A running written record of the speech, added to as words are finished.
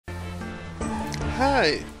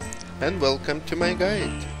Hi, and welcome to my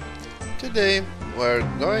guide. Today we're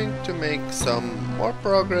going to make some more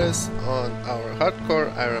progress on our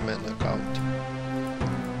hardcore Ironman account.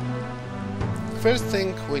 First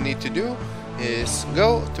thing we need to do is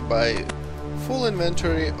go to buy full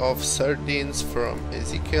inventory of sardines from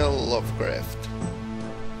Ezekiel Lovecraft.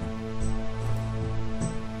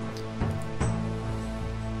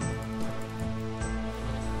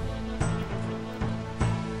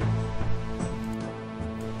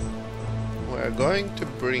 We're going to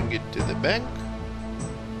bring it to the bank,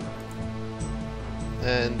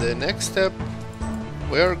 and the next step,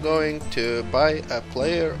 we're going to buy a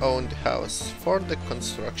player-owned house for the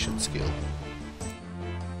construction skill.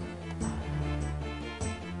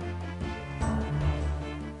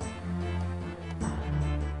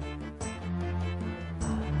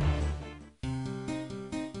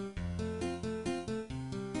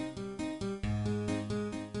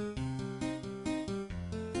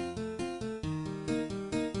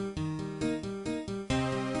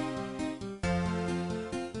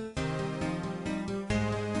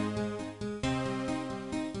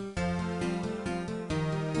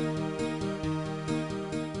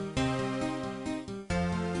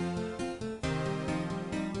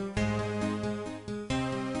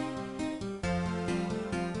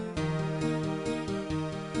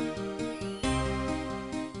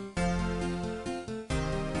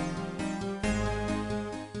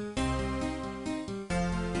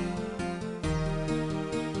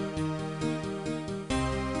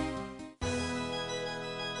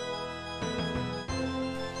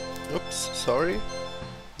 Oops, sorry.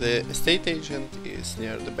 The estate agent is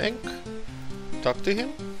near the bank. Talk to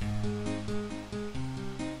him.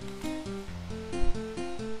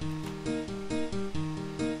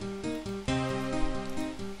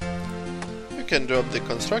 You can drop the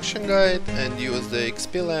construction guide and use the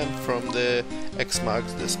XP lamp from the X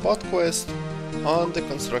marks the spot quest on the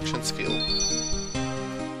construction skill.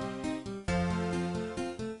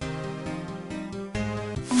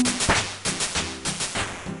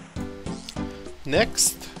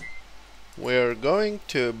 Next, we're going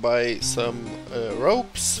to buy some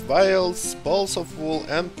ropes, vials, balls of wool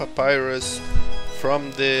and papyrus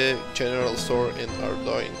from the general store in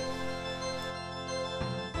Ardoin.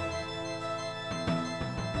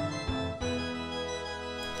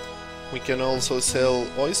 We can also sell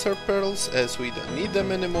oyster pearls as we don't need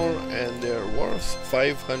them anymore and they're worth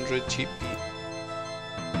 500 GP.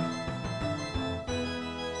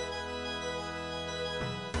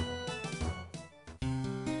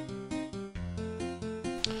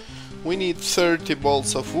 We need 30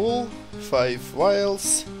 balls of wool, 5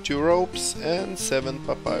 vials, 2 ropes and 7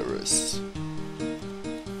 papyrus.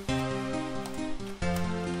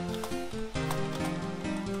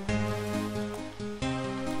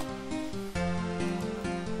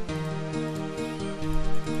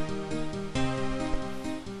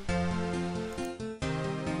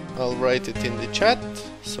 I'll write it in the chat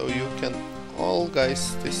so you can all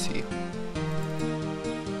guys to see.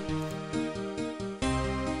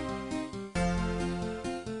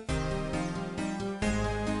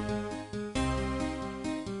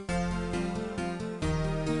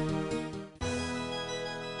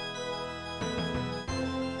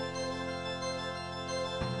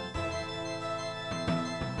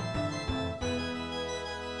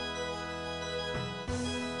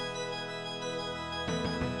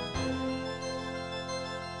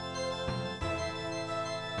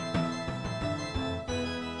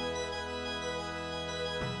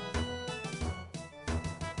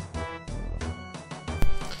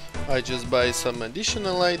 I just buy some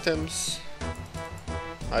additional items.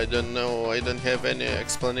 I don't know, I don't have any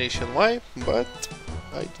explanation why, but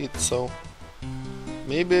I did so.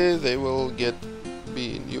 Maybe they will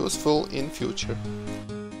be useful in future.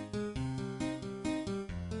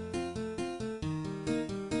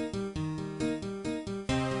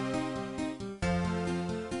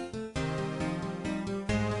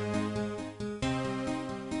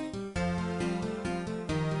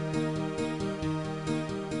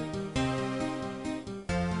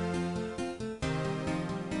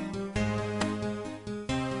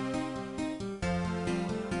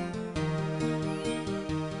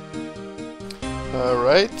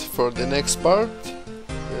 Alright, for the next part,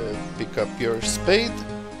 pick up your spade,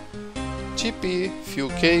 GP, few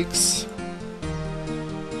cakes,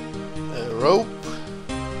 a rope,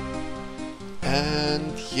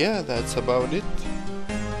 and yeah, that's about it.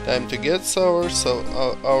 Time to get some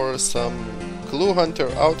clue hunter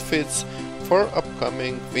outfits for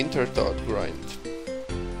upcoming winter thought grind.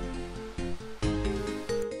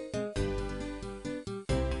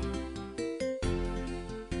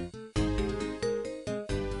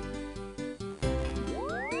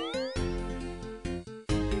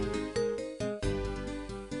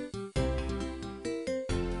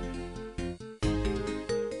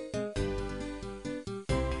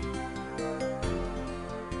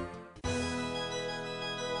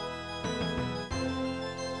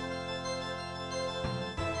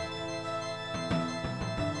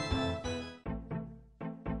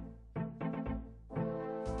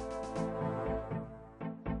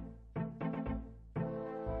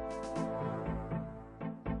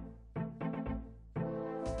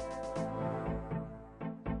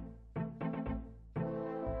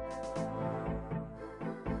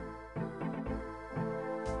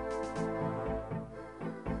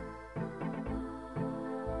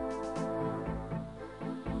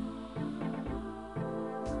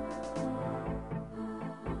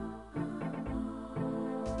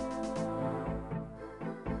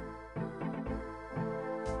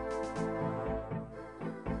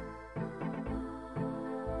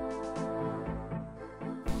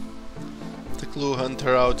 clue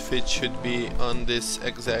hunter outfit should be on this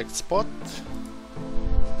exact spot.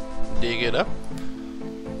 Dig it up.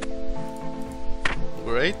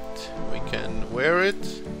 Great, we can wear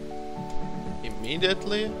it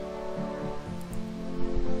immediately.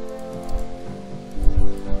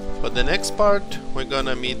 For the next part, we're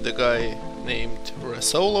gonna meet the guy named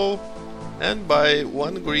Rasolo and buy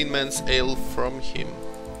 1 green man's ale from him.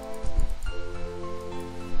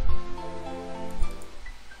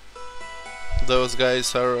 Those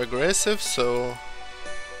guys are aggressive, so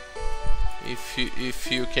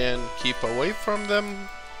if you can keep away from them,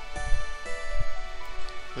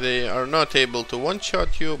 they are not able to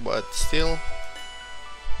one-shot you, but still,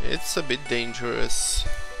 it's a bit dangerous.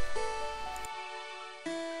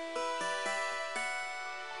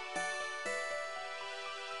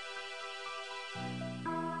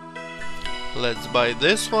 Let's buy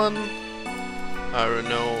this one. I don't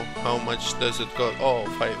know how much does it cost. Oh,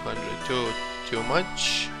 500, too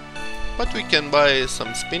much. But we can buy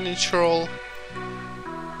some spinach roll.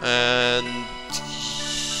 And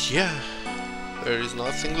yeah, there is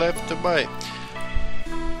nothing left to buy.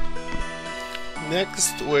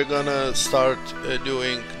 Next we're gonna start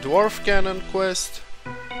doing dwarf cannon quest,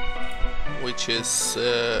 which is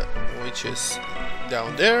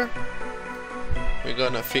down there. We're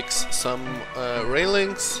gonna fix some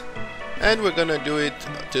railings, and we're gonna do it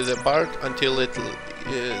to the part until it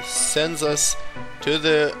sends us to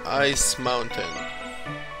the ice mountain.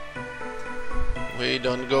 We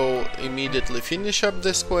don't go immediately finish up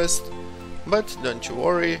this quest, but don't you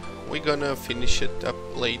worry, we're gonna finish it up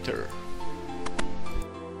later.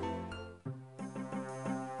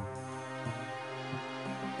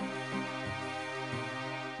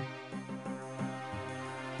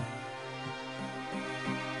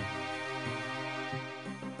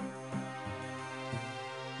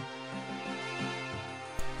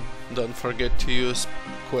 Don't forget to use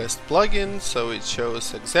quest plugin, so it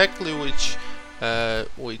shows exactly which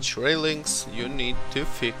railings you need to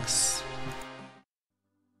fix.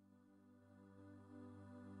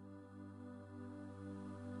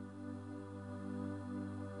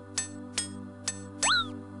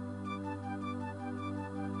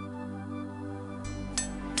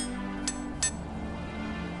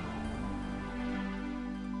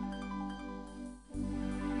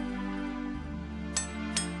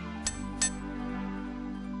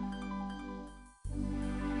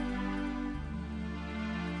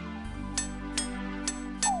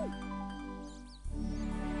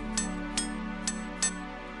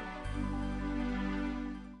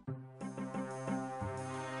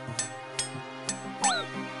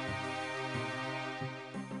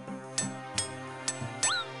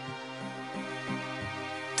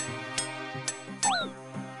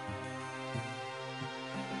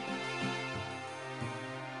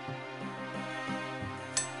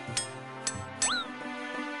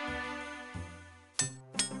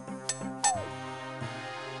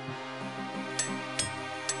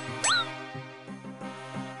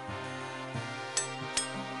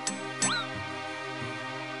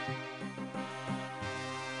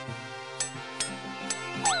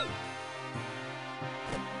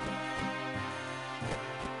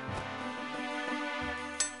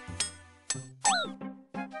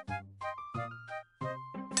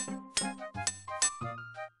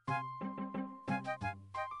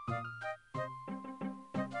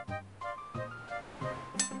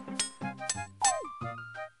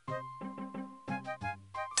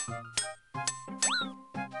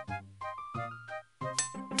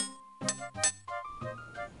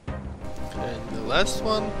 And the last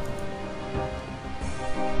one.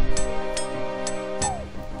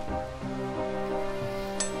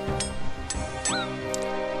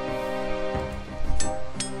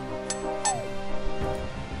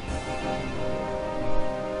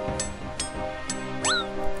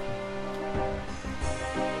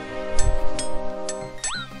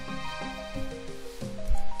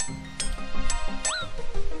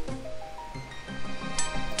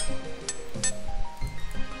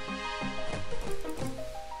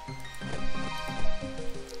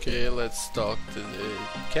 Okay, let's talk to the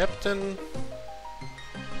captain.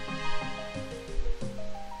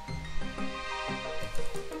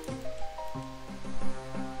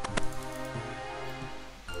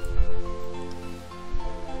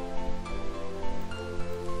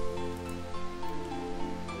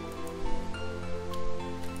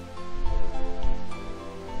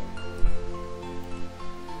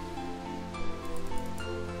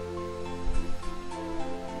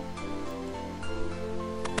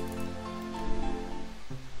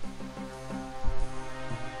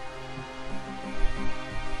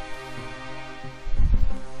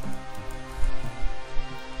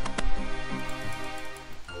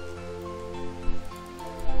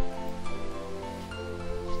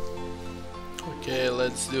 Okay,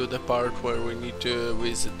 let's do the part where we need to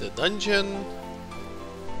visit the dungeon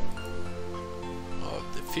of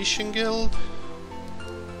the fishing guild.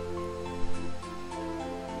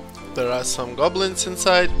 There are some goblins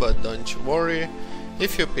inside, but don't you worry.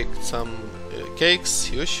 If you picked some cakes,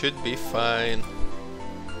 you should be fine.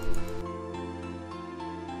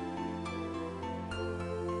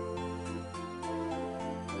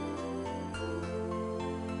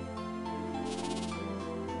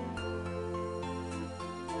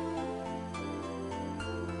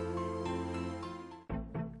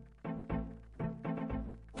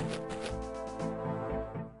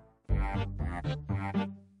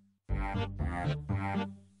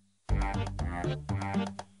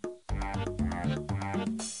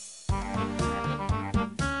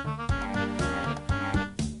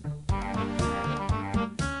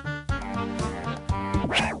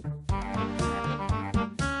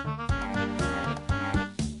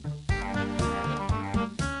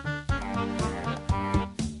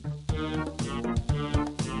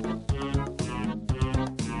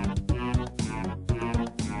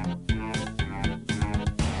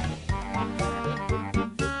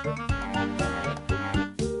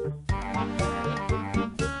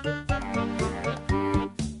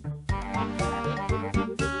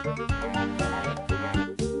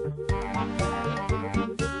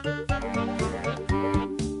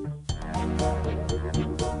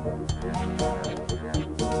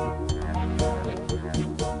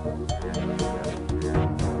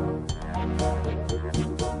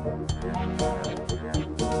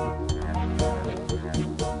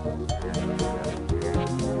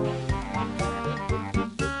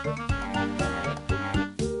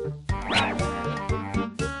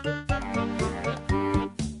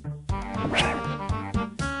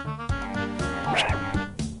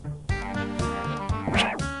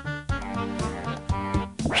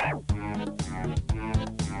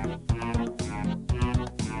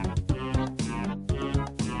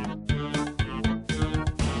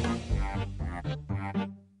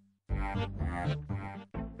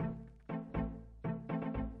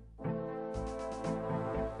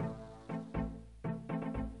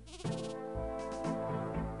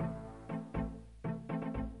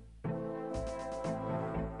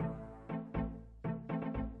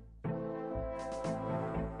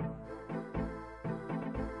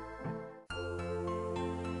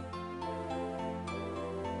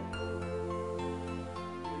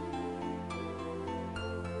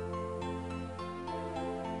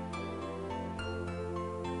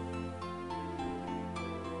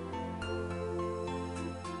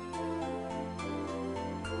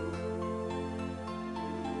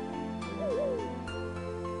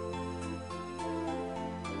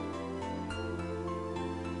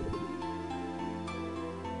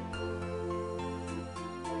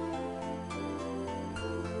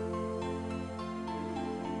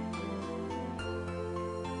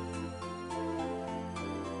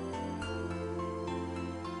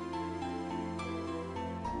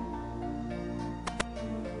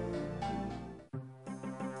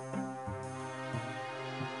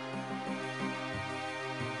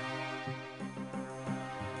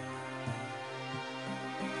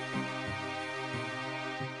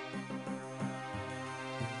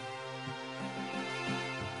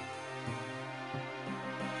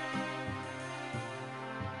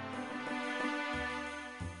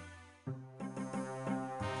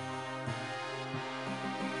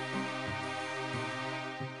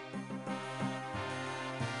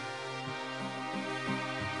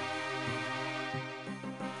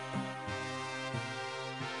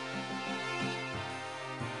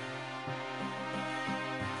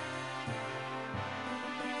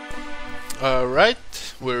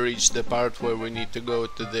 Alright, we reached the part where we need to go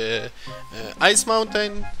to the ice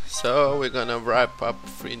mountain, so we're gonna wrap up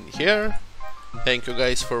in here. Thank you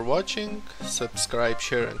guys for watching, subscribe,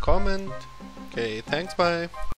 share and comment. Okay, thanks, bye.